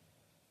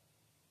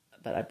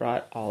 But I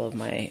brought all of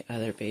my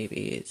other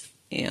babies,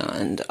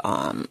 and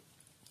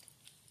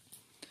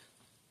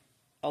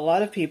a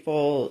lot of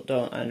people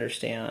don't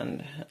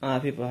understand. A lot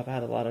of people have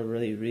had a lot of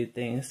really rude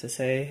things to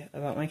say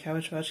about my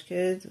Cabbage Patch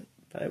Kids,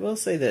 but I will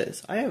say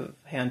this. I have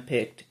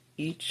handpicked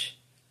each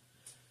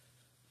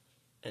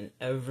and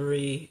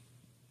every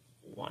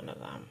one of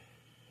them.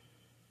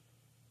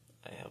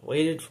 I have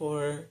waited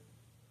for,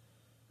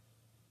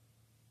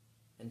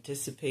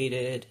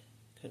 anticipated,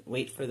 couldn't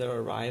wait for their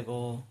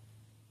arrival,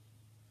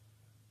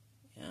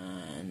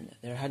 and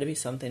there had to be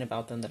something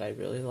about them that I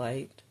really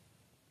liked.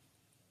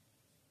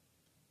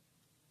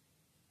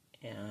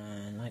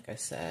 And like I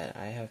said,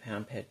 I have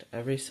handpicked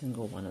every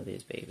single one of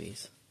these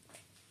babies.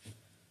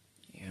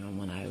 You know,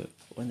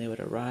 when they would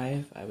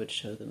arrive, I would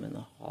show them in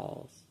the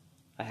halls.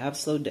 I have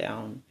slowed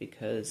down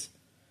because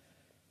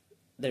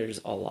there's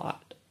a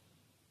lot.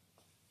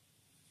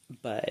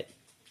 But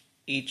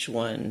each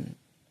one,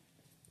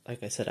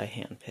 like I said, I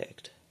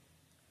handpicked.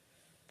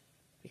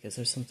 Because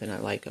there's something I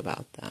like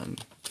about them.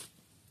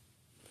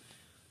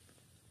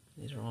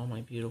 These are all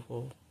my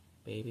beautiful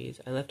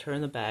babies. I left her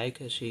in the bag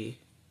because we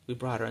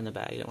brought her in the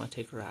bag. I didn't want to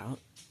take her out.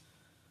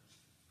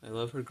 I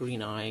love her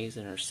green eyes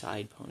and her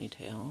side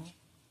ponytail.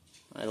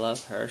 I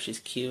love her. She's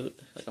cute,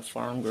 like a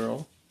farm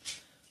girl.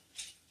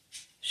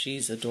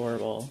 She's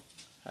adorable.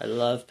 I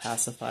love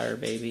pacifier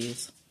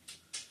babies.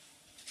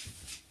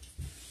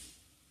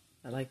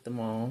 I like them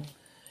all.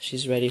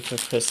 She's ready for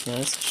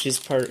Christmas.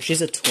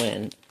 She's a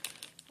twin.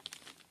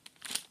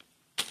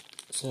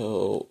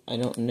 So I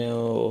don't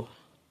know.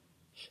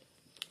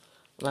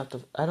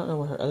 I don't know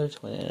where her other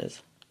twin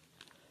is.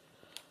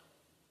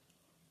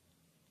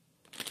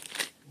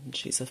 And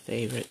she's a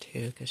favorite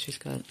too, because she's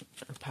got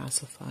her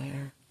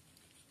pacifier.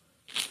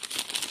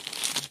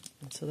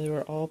 And so they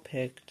were all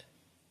picked.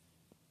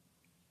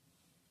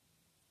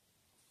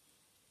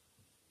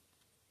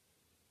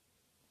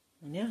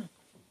 And yeah.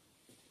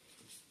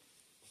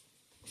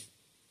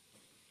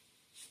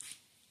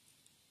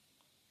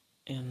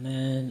 And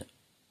then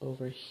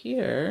over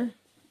here,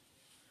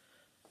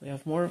 we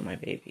have more of my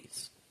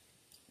babies.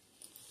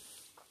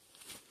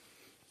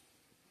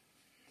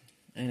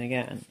 And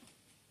again,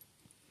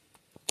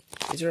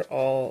 these are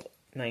all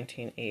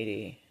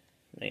 1980,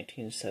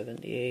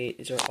 1978.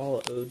 These are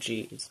all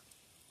OGs.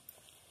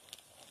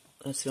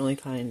 That's the only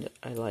kind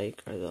I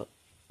like, are the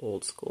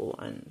old school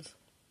ones.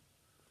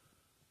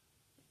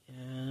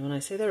 And when I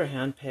say they were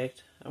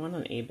handpicked, I went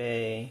on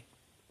eBay.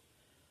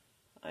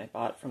 I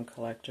bought from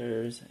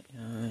collectors,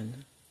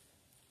 and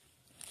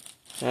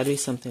there had to be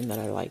something that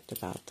I liked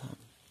about them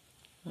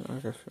in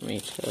order for me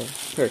to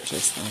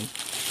purchase them.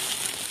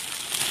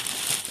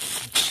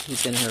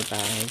 She's in her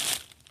bag.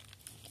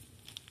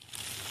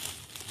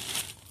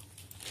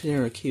 She's in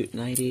her cute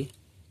nightie.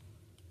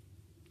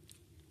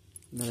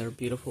 Another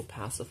beautiful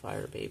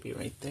pacifier baby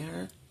right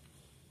there.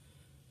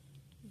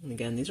 And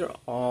again, these are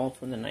all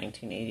from the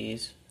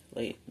 1980s,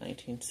 late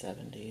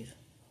 1970s.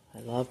 I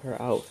love her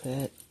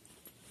outfit.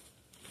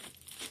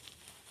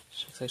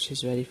 She looks like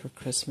she's ready for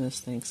Christmas,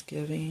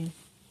 Thanksgiving.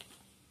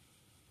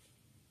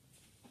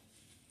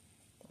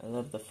 I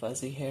love the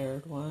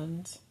fuzzy-haired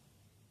ones.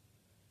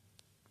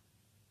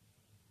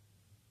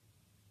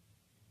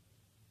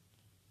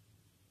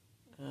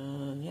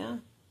 Yeah.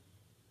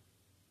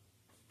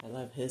 I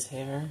love his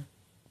hair.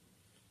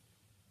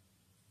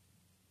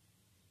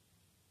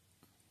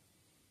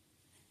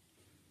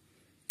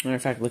 Matter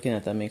of fact, looking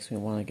at that makes me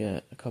want to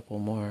get a couple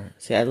more.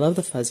 See, I love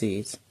the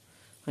fuzzies.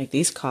 Like,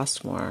 these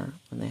cost more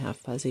when they have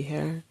fuzzy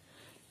hair.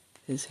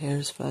 His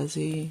hair's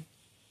fuzzy.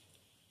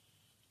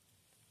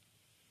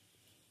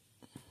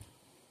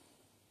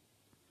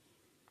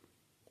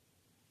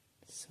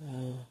 So,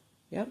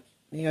 yep.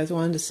 You guys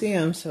wanted to see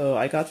them, so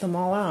I got them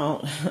all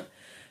out.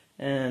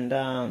 And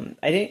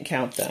I didn't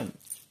count them.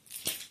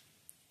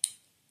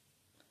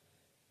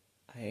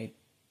 I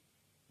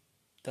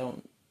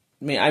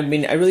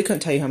really couldn't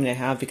tell you how many I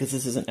have because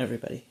this isn't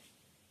everybody.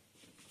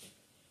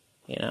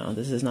 You know,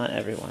 this is not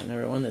everyone.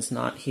 Everyone that's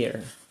not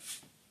here.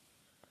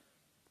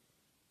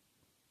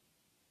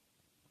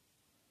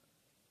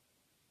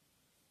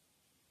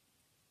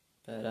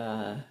 But,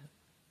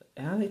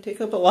 yeah, they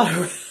take up a lot of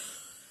room.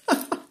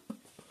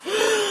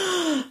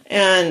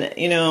 And,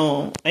 you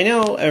know, I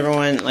know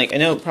everyone, like, I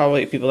know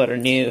probably people that are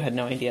new had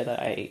no idea that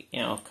I,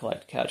 you know,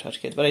 collect Couch Touch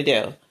Kids, but I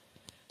do.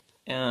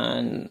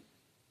 And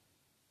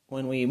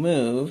when we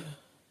move,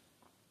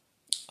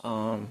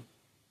 I'm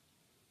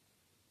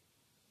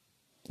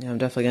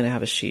definitely going to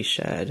have a she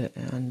shed,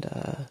 and,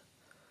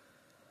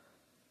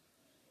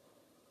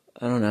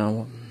 I don't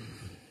know,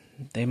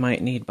 they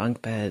might need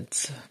bunk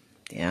beds.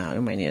 Yeah, we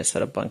might need a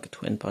set of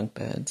twin bunk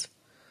beds,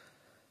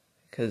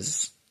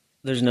 because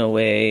there's no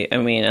way, I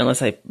mean, I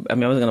was going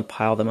to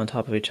pile them on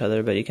top of each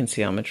other, but you can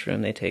see how much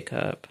room they take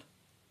up.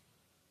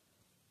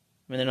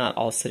 I mean, they're not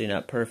all sitting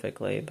up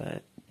perfectly,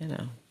 but, you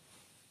know,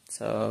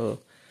 so,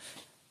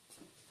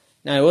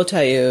 now I will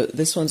tell you,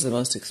 this one's the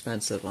most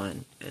expensive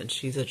one, and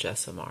she's a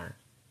Jessamar,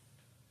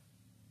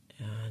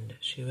 and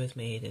she was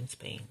made in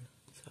Spain,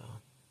 so,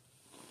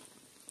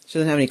 she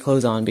doesn't have any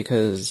clothes on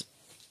because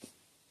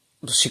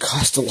she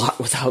cost a lot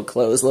without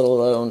clothes, let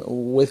alone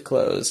with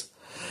clothes.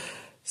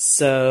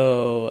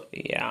 So,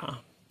 yeah.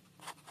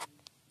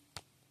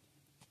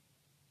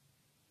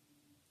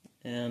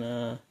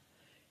 And,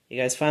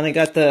 you guys finally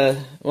got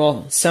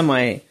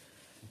semi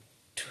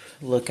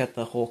look at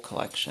the whole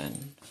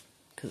collection.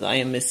 Because I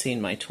am missing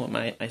my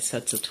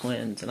sets of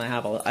twins. And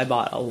I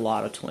bought a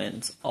lot of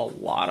twins. A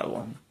lot of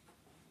them.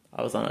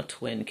 I was on a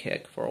twin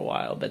kick for a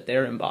while. But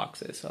they're in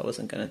boxes, so I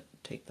wasn't going to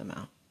take them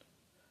out.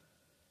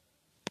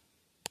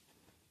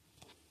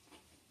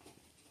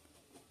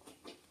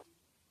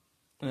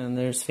 And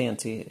there's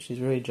Fancy. She's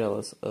very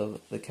jealous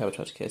of the Couch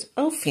Touch Kids.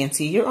 Oh,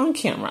 Fancy, you're on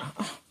camera.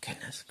 Oh,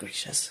 goodness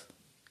gracious.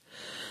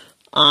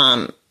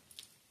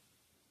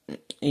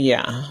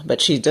 Yeah,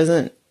 but she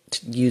doesn't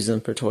use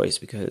them for toys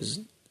because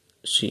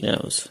she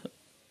knows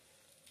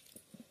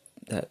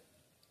that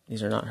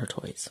these are not her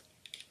toys.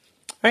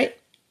 All right,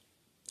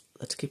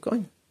 let's keep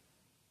going.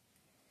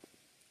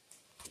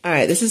 All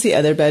right, this is the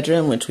other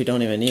bedroom, which we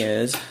don't even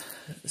use.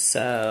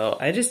 So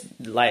I just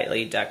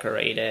lightly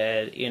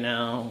decorated, you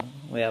know.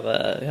 We have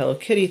a Hello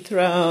Kitty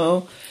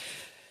throw.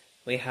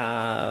 We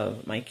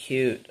have my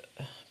cute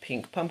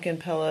pink pumpkin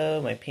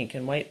pillow, my pink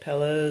and white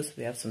pillows.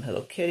 We have some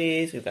Hello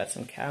Kitties. We've got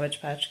some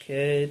Cabbage Patch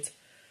Kids.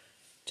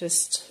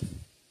 Just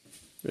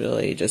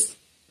really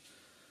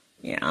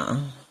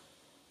yeah.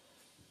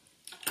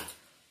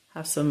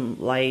 Have some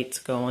lights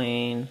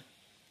going.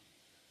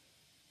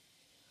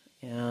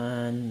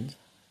 And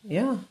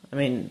yeah, I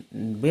mean,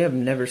 we have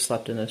never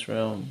slept in this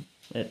room.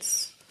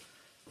 It's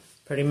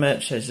pretty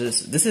much this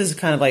is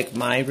kind of like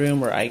my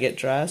room where I get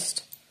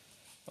dressed.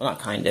 Well, not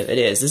kind of, it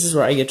is. This is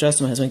where I get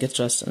dressed. My husband gets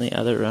dressed in the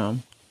other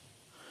room.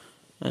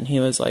 And he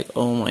was like,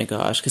 oh my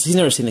gosh, because he's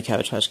never seen the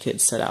Cabbage Patch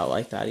Kids set out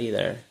like that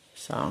either.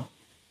 So,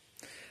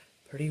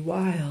 pretty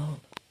wild.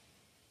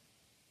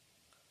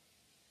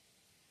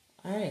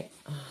 All right.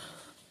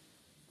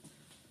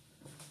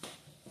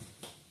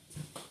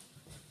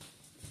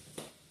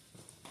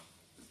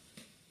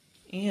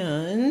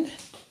 And I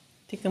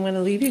think I'm going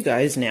to leave you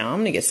guys now. I'm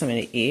going to get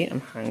something to eat.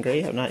 I'm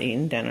hungry. I've not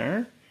eaten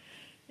dinner.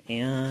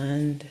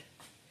 And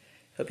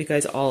hope you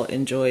guys all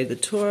enjoyed the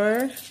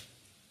tour.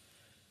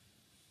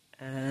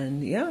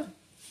 And yeah,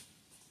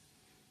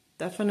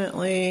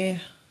 definitely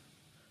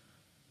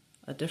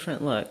a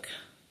different look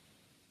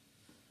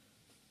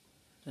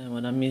than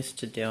what I'm used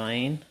to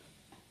doing.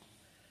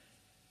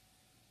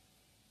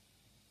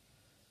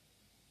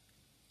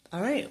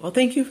 All right. Well,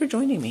 thank you for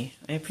joining me.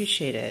 I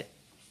appreciate it.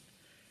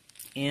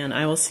 And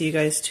I will see you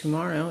guys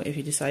tomorrow if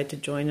you decide to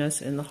join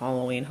us in the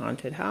Halloween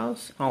open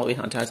house. We're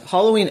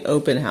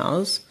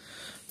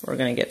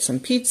going to get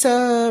some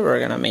pizza. We're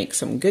going to make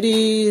some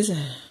goodies.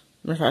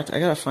 Matter of fact, I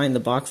got to find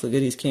the box the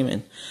goodies came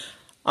in.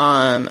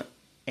 And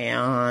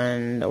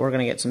we're going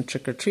to get some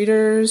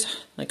trick-or-treaters.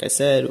 Like I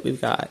said,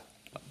 we've got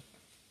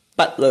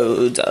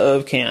buttloads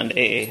of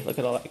candy. Look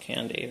at all that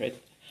candy.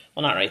 Right?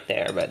 Well, not right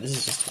there, but this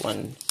is just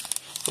one.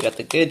 We got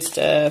the good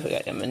stuff. We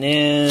got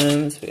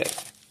M&Ms. We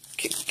got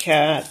Kit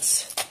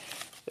Kats,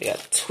 we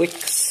got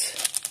Twix,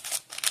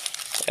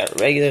 we got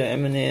regular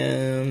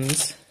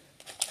M&Ms,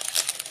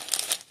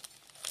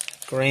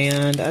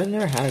 Grand. I've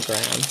never had a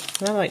Grand.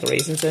 Does it have like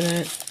raisins in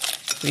it?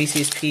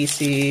 Reese's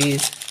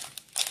Pieces,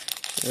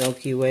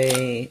 Milky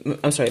Way,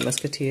 I'm sorry,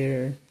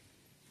 Musketeer.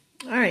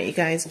 Alright, you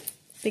guys,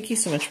 thank you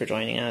so much for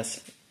joining us.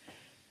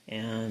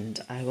 And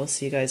I will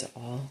see you guys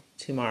all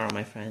tomorrow,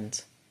 my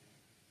friends.